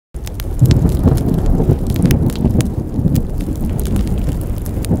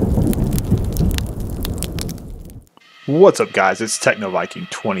What's up, guys? It's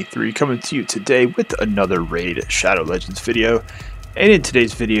TechnoViking23 coming to you today with another Raid Shadow Legends video. And in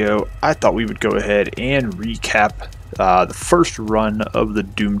today's video, I thought we would go ahead and recap the first run of the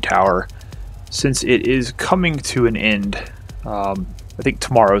Doom Tower, since it is coming to an end. I think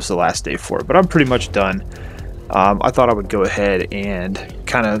tomorrow is the last day for it, but I'm pretty much done. I thought I would go ahead and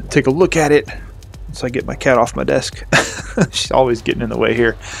kind of take a look at it once I get my cat off my desk. She's always getting in the way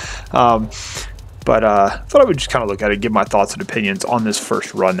here. But I thought I would just kind of look at it, give my thoughts and opinions on this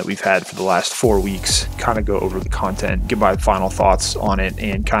first run that we've had for the last 4 weeks, kind of go over the content, give my final thoughts on it,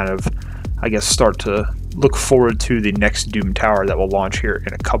 and kind of, I guess, start to look forward to the next Doom Tower that will launch here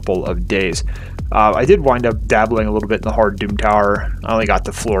in a couple of days. I did wind up dabbling a little bit in the hard Doom Tower. I only got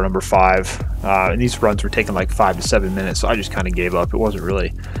to floor number 5, and these runs were taking like 5 to 7 minutes, so I just kind of gave up. It wasn't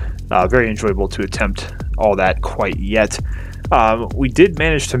really very enjoyable to attempt all that quite yet. We did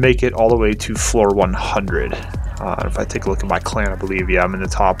manage to make it all the way to floor 100. If I take a look at my clan, I believe, yeah, I'm in the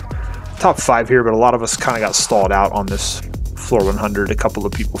top 5 here, but a lot of us kind of got stalled out on this floor 100. A couple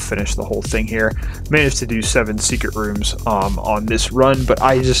of people finished the whole thing here. Managed to do 7 secret rooms on this run, but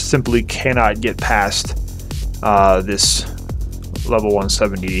I just simply cannot get past this level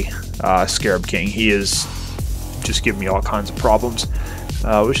 170 Scarab King. He is just giving me all kinds of problems.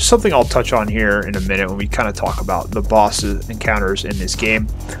 Which is something I'll touch on here in a minute when we kind of talk about the boss encounters in this game,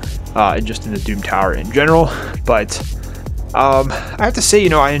 and just in the Doom Tower in general. But I have to say,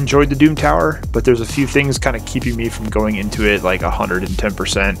 I enjoyed the Doom Tower, but there's a few things kind of keeping me from going into it like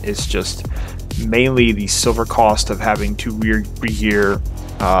 110%. It's just mainly the silver cost of having to regear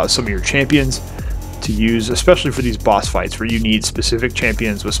some of your champions to use, especially for these boss fights where you need specific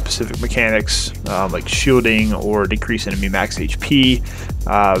champions with specific mechanics, like shielding or decrease enemy max HP.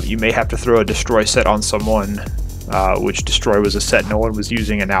 You may have to throw a destroy set on someone, which destroy was a set no one was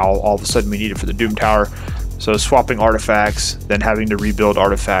using, and now all of a sudden we need it for the Doom Tower. So swapping artifacts, then having to rebuild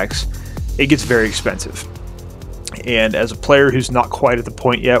artifacts, it gets very expensive. And as a player who's not quite at the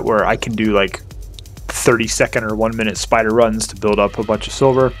point yet where I can do like 30-second or 1-minute spider runs to build up a bunch of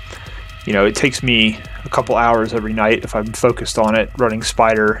silver, it takes me a couple hours every night if I'm focused on it, running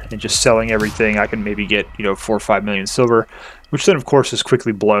spider and just selling everything. I can maybe get 4 or 5 million silver, which then of course is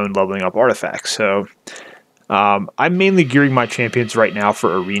quickly blown leveling up artifacts. So I'm mainly gearing my champions right now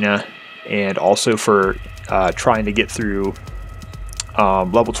for arena, and also for trying to get through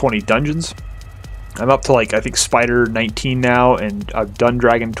level 20 dungeons. I'm up to I think spider 19 now, and I've done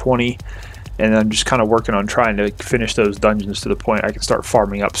dragon 20. And I'm just kind of working on trying to finish those dungeons to the point I can start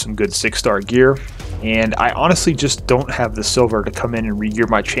farming up some good 6-star gear. And I honestly just don't have the silver to come in and re-gear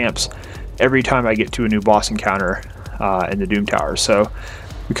my champs every time I get to a new boss encounter in the Doom Tower. So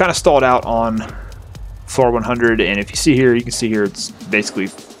we kind of stalled out on floor 100, and if you see here, you can see here it's basically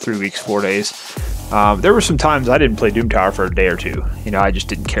 3 weeks, 4 days. There were some times I didn't play Doom Tower for a day or two. I just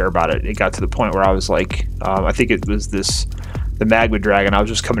didn't care about it. It got to the point where I was like, I think it was the Magma Dragon. I was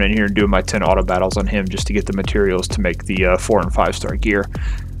just coming in here and doing my 10 auto battles on him just to get the materials to make the 4 and 5-star gear,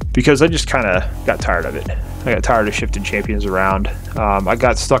 because I just kind of got tired of it. I got tired of shifting champions around. I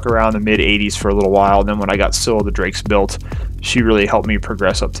got stuck around the mid 80s for a little while, and then when I got Scylla the Drake's built, she really helped me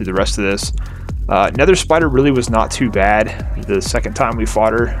progress up to the rest of this. Nether Spider really was not too bad the second time we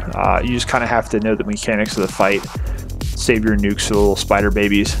fought her. You just kind of have to know the mechanics of the fight, save your nukes for the little spider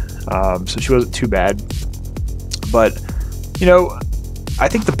babies. So she wasn't too bad, but I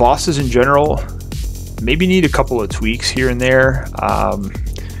think the bosses in general maybe need a couple of tweaks here and there.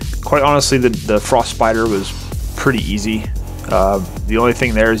 Quite honestly, the Frost Spider was pretty easy. The only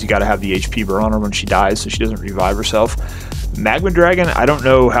thing there is you got to have the HP burn on her when she dies so she doesn't revive herself. Magma Dragon, I don't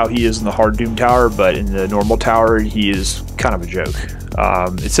know how he is in the hard Doom Tower, but in the normal tower, he is kind of a joke.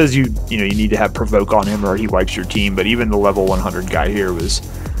 It says you need to have Provoke on him or he wipes your team, but even the level 100 guy here is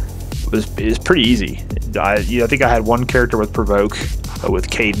pretty easy. I think I had one character with Provoke with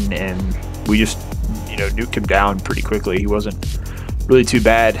Caden, and we just nuked him down pretty quickly. He wasn't really too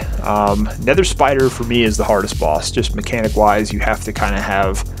bad. Nether Spider for me is the hardest boss, just mechanic wise. You have to kind of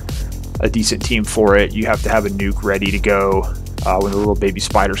have a decent team for it. You have to have a nuke ready to go when the little baby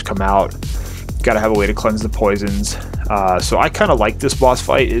spiders come out. Got to have a way to cleanse the poisons. So I kind of like this boss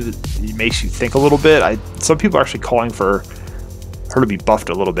fight. It makes you think a little bit. Some people are actually calling for her to be buffed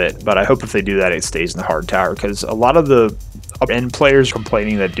a little bit, but I hope if they do that, it stays in the hard tower, because a lot of the up-end players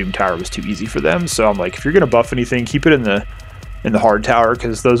complaining that Doom Tower was too easy for them. So I'm like, if you're going to buff anything, keep it in the hard tower,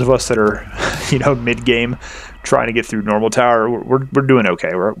 because those of us that are mid-game trying to get through normal tower, we're doing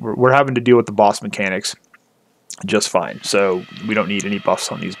okay. We're having to deal with the boss mechanics just fine. So we don't need any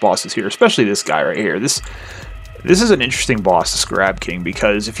buffs on these bosses here, especially this guy right here. This is an interesting boss, the Scarab King,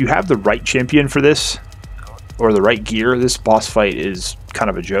 because if you have the right champion for this, or the right gear, this boss fight is kind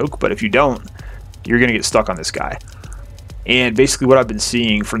of a joke. But if you don't, you're going to get stuck on this guy. And basically what I've been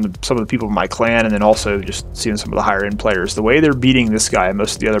seeing from some of the people in my clan, and then also just seeing some of the higher end players, the way they're beating this guy and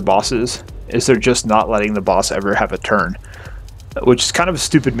most of the other bosses is they're just not letting the boss ever have a turn, which is kind of a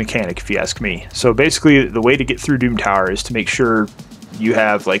stupid mechanic if you ask me. So basically the way to get through Doom Tower is to make sure you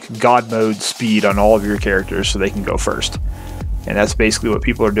have like God mode speed on all of your characters so they can go first. And that's basically what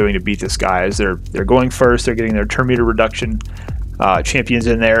people are doing to beat this guy, is they're going first, they're getting their turn meter reduction champions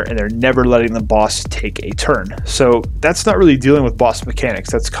in there, and they're never letting the boss take a turn. So that's not really dealing with boss mechanics,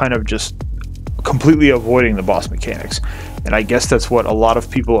 that's kind of just completely avoiding the boss mechanics. And I guess that's what a lot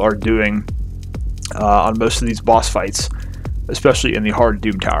of people are doing on most of these boss fights, especially in the hard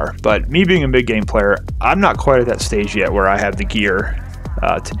Doom Tower. But me being a mid-game player, I'm not quite at that stage yet where I have the gear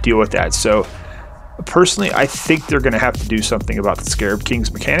to deal with that. So personally, I think they're going to have to do something about the Scarab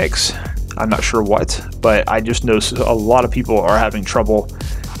King's mechanics. I'm not sure what, but I just know a lot of people are having trouble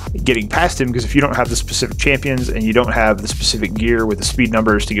getting past him, because if you don't have the specific champions and you don't have the specific gear with the speed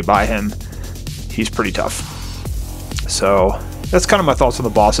numbers to get by him, he's pretty tough. So that's kind of my thoughts on the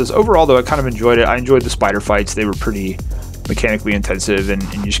bosses. Overall, though, I kind of enjoyed it. I enjoyed the spider fights. They were pretty mechanically intensive, and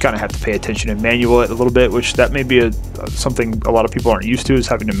you just kind of have to pay attention and manual it a little bit, which that may be something a lot of people aren't used to, is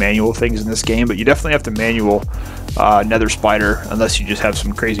having to manual things in this game. But you definitely have to manual Nether Spider, unless you just have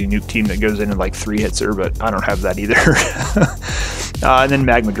some crazy nuke team that goes in and like 3-hits her, but I don't have that either. And then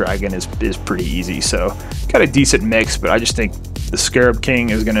Magma Dragon is pretty easy, so got a decent mix. But I just think the Scarab King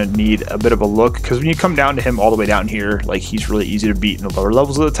is going to need a bit of a look, because when you come down to him all the way down here, like, he's really easy to beat in the lower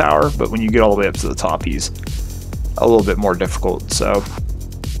levels of the tower, but when you get all the way up to the top, he's a little bit more difficult. So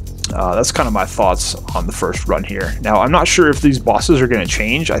that's kind of my thoughts on the first run here. Now, I'm not sure if these bosses are going to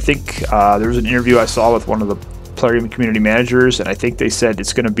change. I think there was an interview I saw with one of the player community managers, and I think they said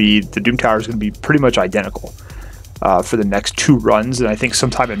it's going to be, the Doom Tower is going to be pretty much identical for the next 2 runs. And I think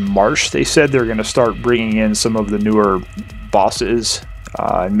sometime in March they said they're going to start bringing in some of the newer bosses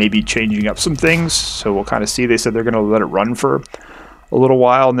and maybe changing up some things. So we'll kind of see. They said they're going to let it run for a little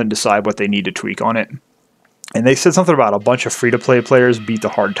while and then decide what they need to tweak on it. And they said something about a bunch of free-to-play players beat the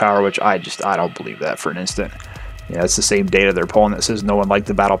hard tower, which I don't believe that for an instant. Yeah, it's the same data they're pulling that says no one liked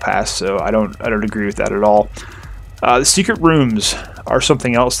the battle pass, so I don't agree with that at all. The secret rooms are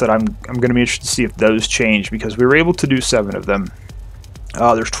something else that I'm going to be interested to see if those change, because we were able to do 7 of them.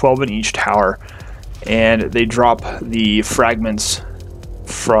 There's 12 in each tower, and they drop the fragments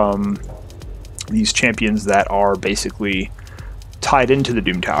from these champions that are basically tied into the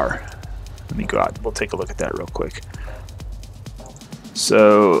Doom Tower. Let me go out. We'll take a look at that real quick.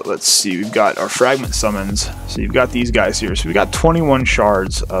 So let's see. We've got our fragment summons. So you've got these guys here. So we got 21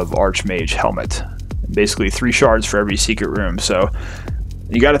 shards of Archmage helmet. Basically 3 shards for every secret room. So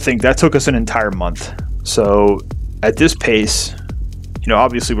you got to think that took us an entire month. So at this pace, you know,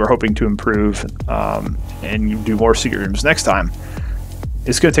 obviously we're hoping to improve and do more secret rooms next time.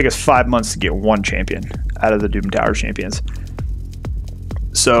 It's going to take us 5 months to get 1 champion out of the Doom Tower champions.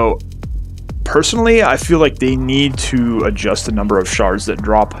 So personally, I feel like they need to adjust the number of shards that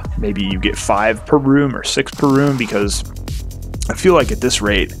drop. Maybe you get 5 per room or 6 per room, because I feel like at this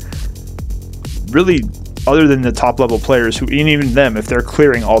rate, really, other than the top level players, who, and even them, if they're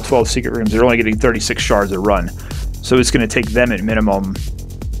clearing all 12 secret rooms, they're only getting 36 shards a run. So it's going to take them at minimum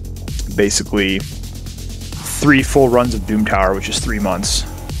basically 3 full runs of Doom Tower, which is 3 months,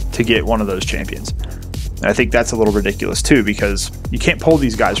 to get one of those champions. And I think that's a little ridiculous too, because you can't pull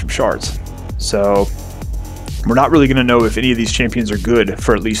these guys from shards. So we're not really going to know if any of these champions are good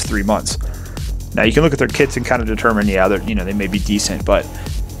for at least 3 months. Now you can look at their kits and kind of determine, yeah, they may be decent, but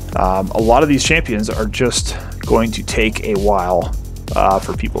a lot of these champions are just going to take a while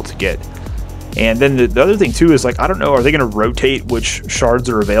for people to get. And then the other thing too is, like, I don't know, are they going to rotate which shards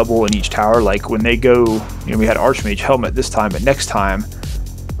are available in each tower? Like when they go, you know, we had Archmage helmet this time, but next time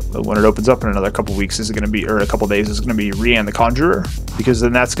when it opens up in another couple weeks, is it going to be, or a couple days, is it going to be Rian the Conjurer? Because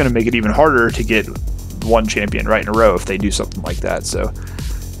then that's going to make it even harder to get 1 champion right in a row if they do something like that. So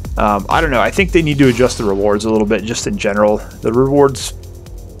I don't know. I think they need to adjust the rewards a little bit, just in general. The rewards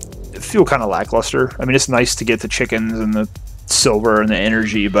feel kind of lackluster. I mean, it's nice to get the chickens and the silver and the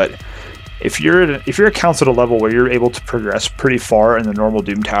energy, but if your account's at a level where you're able to progress pretty far in the normal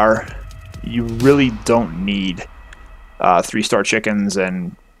Doom Tower, you really don't need 3-star chickens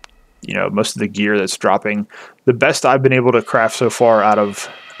and, you know, most of the gear that's dropping. The best I've been able to craft so far out of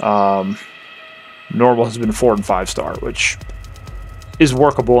normal has been 4 and 5-star, which is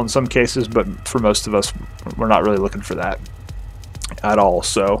workable in some cases, but for most of us, we're not really looking for that at all.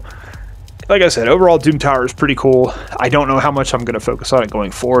 So like I said, overall Doom Tower is pretty cool. I don't know how much I'm going to focus on it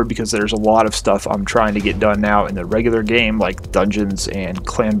going forward because there's a lot of stuff I'm trying to get done now in the regular game, like dungeons and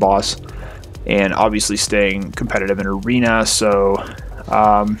clan boss, and obviously staying competitive in arena. So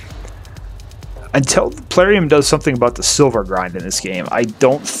until Plarium does something about the silver grind in this game, I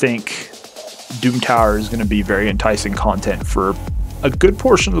don't think Doom Tower is going to be very enticing content for a good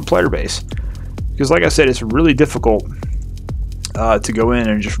portion of the player base. Because like I said, it's really difficult to go in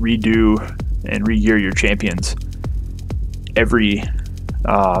and just redo and re-gear your champions every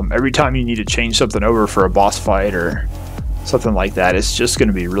time you need to change something over for a boss fight or something like that. It's just going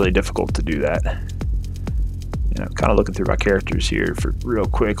to be really difficult to do that. You know, kind of looking through my characters here for real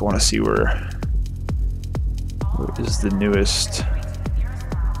quick. I want to see where is the newest.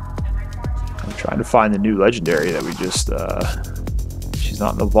 I'm trying to find the new legendary that we just. She's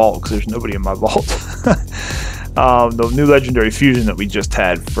not in the vault because there's nobody in my vault. The new legendary fusion that we just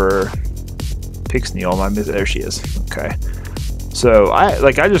had for Pixneal. There she is. Okay. So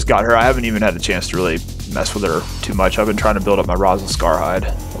I just got her. I haven't even had a chance to really mess with her too much. I've been trying to build up my Rosin Scarhide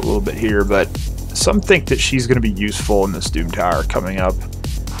a little bit here, but some think that she's going to be useful in this Doom Tower coming up,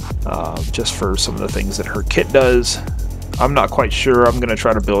 just for some of the things that her kit does. I'm not quite sure. I'm going to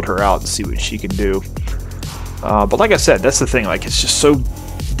try to build her out and see what she can do. But like I said, that's the thing. Like, it's just so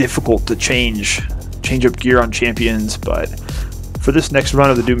difficult to change up gear on champions. But for this next run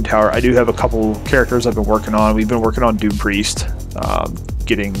of the Doom Tower, I do have a couple characters I've been working on. We've been working on Doom Priest,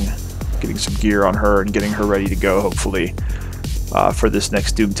 getting some gear on her and getting her ready to go, hopefully, for this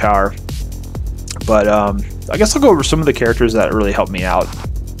next Doom Tower. But I guess I'll go over some of the characters that really helped me out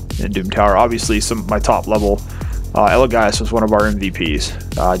in Doom Tower. Obviously, some of my top level, Elgato was one of our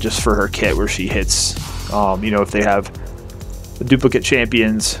MVPs, just for her kit where she hits. You know, if they have the duplicate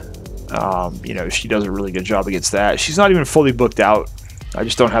champions, you know, she does a really good job against that. She's not even fully booked out. I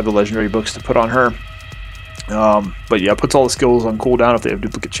just don't have the legendary books to put on her. But yeah, puts all the skills on cooldown if they have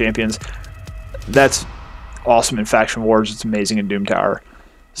duplicate champions. That's awesome in Faction Wars. It's amazing in Doom Tower.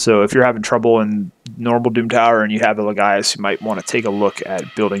 So if you're having trouble in normal Doom Tower and you have Elgato, you might want to take a look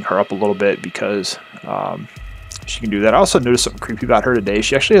at building her up a little bit because she can do that. I also noticed something creepy about her today.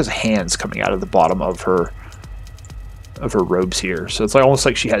 She actually has hands coming out of the bottom of her robes here. So it's like almost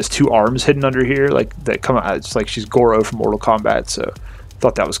like she has two arms hidden under here, like that come out. It's like she's Goro from Mortal Kombat. So I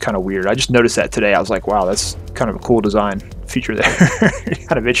thought that was kind of weird. I just noticed that today. I was like, wow, that's kind of a cool design feature there.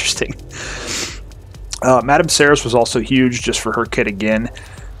 Kind of interesting. Madame Saris was also huge just for her kit again.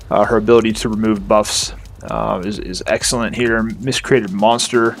 Her ability to remove buffs is excellent here. Miscreated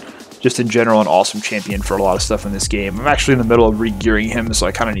Monster, just in general, an awesome champion for a lot of stuff in this game. I'm actually in the middle of re-gearing him, so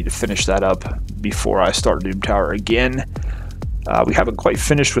I kind of need to finish that up before I start Doom Tower again. We haven't quite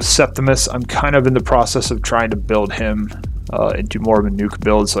finished with Septimus. I'm kind of in the process of trying to build him into more of a nuke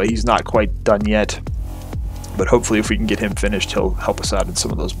build, so he's not quite done yet. But hopefully if we can get him finished, he'll help us out in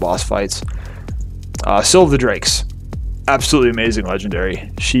some of those boss fights. Syl of the Drakes. Absolutely amazing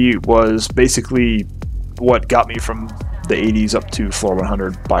legendary. She was basically what got me from the 80s up to floor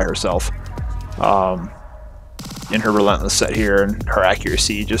 100 by herself. In her relentless set here and her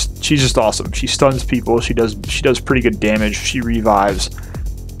accuracy, she's just awesome. She stuns people. She does pretty good damage. She revives.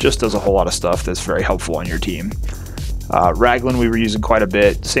 Just does a whole lot of stuff that's very helpful on your team. Raglan we were using quite a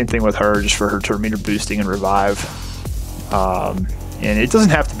bit. Same thing with her, just for her turn meter boosting and revive. And it doesn't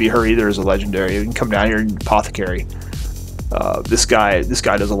have to be her either as a legendary. You can come down here and Apothecary. This guy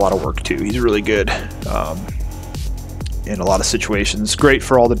does a lot of work too. He's really good in a lot of situations. Great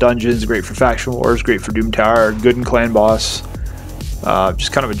for all the dungeons, great for Faction Wars, great for Doom Tower, good in Clan Boss.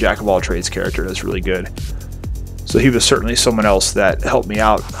 Just kind of a jack of all trades character that's really good. So he was certainly someone else that helped me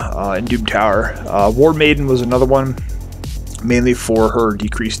out in Doom Tower. War Maiden was another one, mainly for her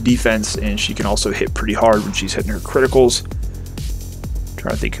decreased defense, and she can also hit pretty hard when she's hitting her criticals.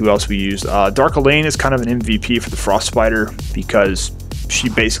 Trying to think who else we used. Dark Elaine is kind of an MVP for the Frost Spider because she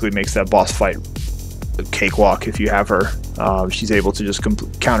basically makes that boss fight a cakewalk if you have her. She's able to just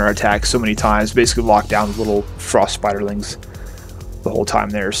counterattack so many times, basically lock down the little Frost Spiderlings the whole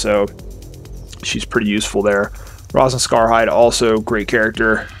time there, so she's pretty useful there. Rosin Scarhide, also great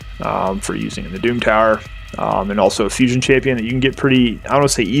character for using in the Doom Tower, and also a fusion champion that you can get pretty, I don't want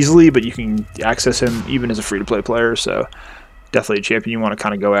to say easily, but you can access him even as a free-to-play player, so definitely a champion you want to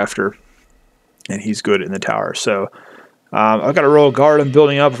kind of go after, and he's good in the tower. So I've got a Royal Guard I'm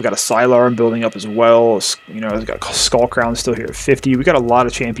building up. I've got a Sylar I'm building up as well. You know, I've got Skull Crown still here at 50. We got a lot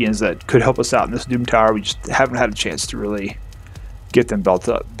of champions that could help us out in this Doom Tower. We just haven't had a chance to really get them built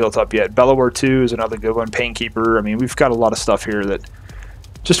up yet. Bellower 2 is another good one. Painkeeper. I mean, we've got a lot of stuff here that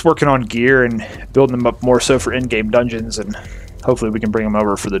just working on gear and building them up more so for in-game dungeons and hopefully we can bring them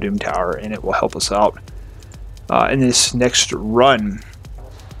over for the Doom Tower, and it will help us out in this next run.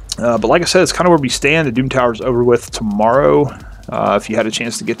 But like I said, it's kind of where we stand. The Doom Tower is over with tomorrow. If you had a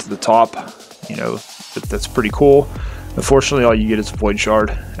chance to get to the top, you know, that's pretty cool. Unfortunately, all you get is a Void Shard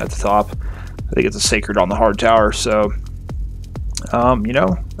at the top. I think it's a Sacred on the hard tower, so you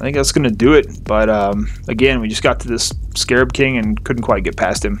know, I think that's going to do it. But again, we just got to this Scarab King and couldn't quite get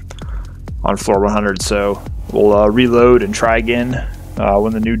past him on floor 100, so we'll reload and try again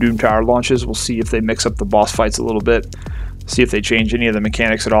when the new Doom Tower launches. We'll see if they mix up the boss fights a little bit, see if they change any of the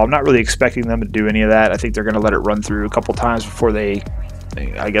mechanics at all. I'm not really expecting them to do any of that. I think they're going to let it run through a couple times before they,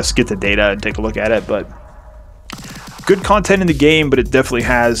 I guess, get the data and take a look at it. But good content in the game, but it definitely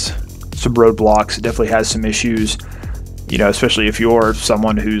has some roadblocks. It definitely has some issues, you know, especially if you're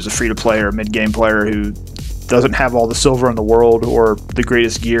someone who's a free-to-play or mid-game player who doesn't have all the silver in the world or the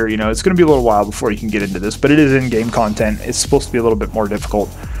greatest gear. You know, it's going to be a little while before you can get into this, but it is in-game content. It's supposed to be a little bit more difficult.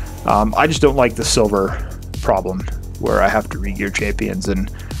 I just don't like the silver problem where I have to re-gear champions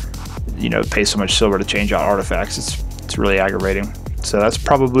and, you know, pay so much silver to change out artifacts. It's really aggravating. So that's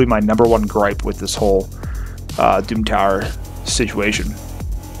probably my #1 gripe with this whole Doom Tower situation.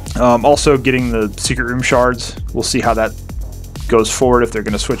 Also getting the secret room shards. We'll see how that goes forward, if they're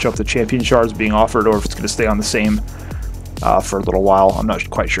going to switch up the champion shards being offered or if it's going to stay on the same for a little while. I'm not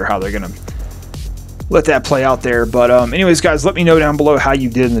quite sure how they're going to let that play out there. But anyways, guys, let me know down below how you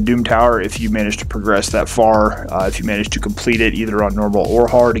did in the Doom Tower, if you managed to progress that far, if you managed to complete it either on normal or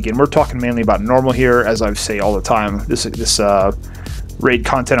hard. Again, we're talking mainly about normal here, as I say all the time. This raid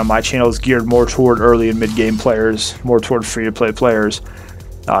content on my channel is geared more toward early and mid-game players, more toward free-to-play players.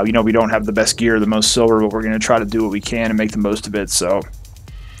 You know, we don't have the best gear, the most silver, but we're going to try to do what we can and make the most of it. So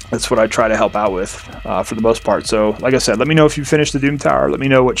that's what I try to help out with for the most part. So like I said, let me know if you finished the Doom Tower. Let me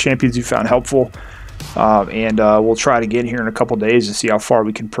know what champions you found helpful. And we'll try it again here in a couple days to see how far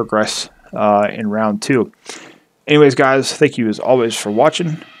we can progress in round 2. Anyways, guys, thank you as always for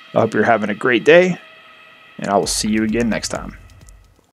watching. I hope you're having a great day, and I will see you again next time.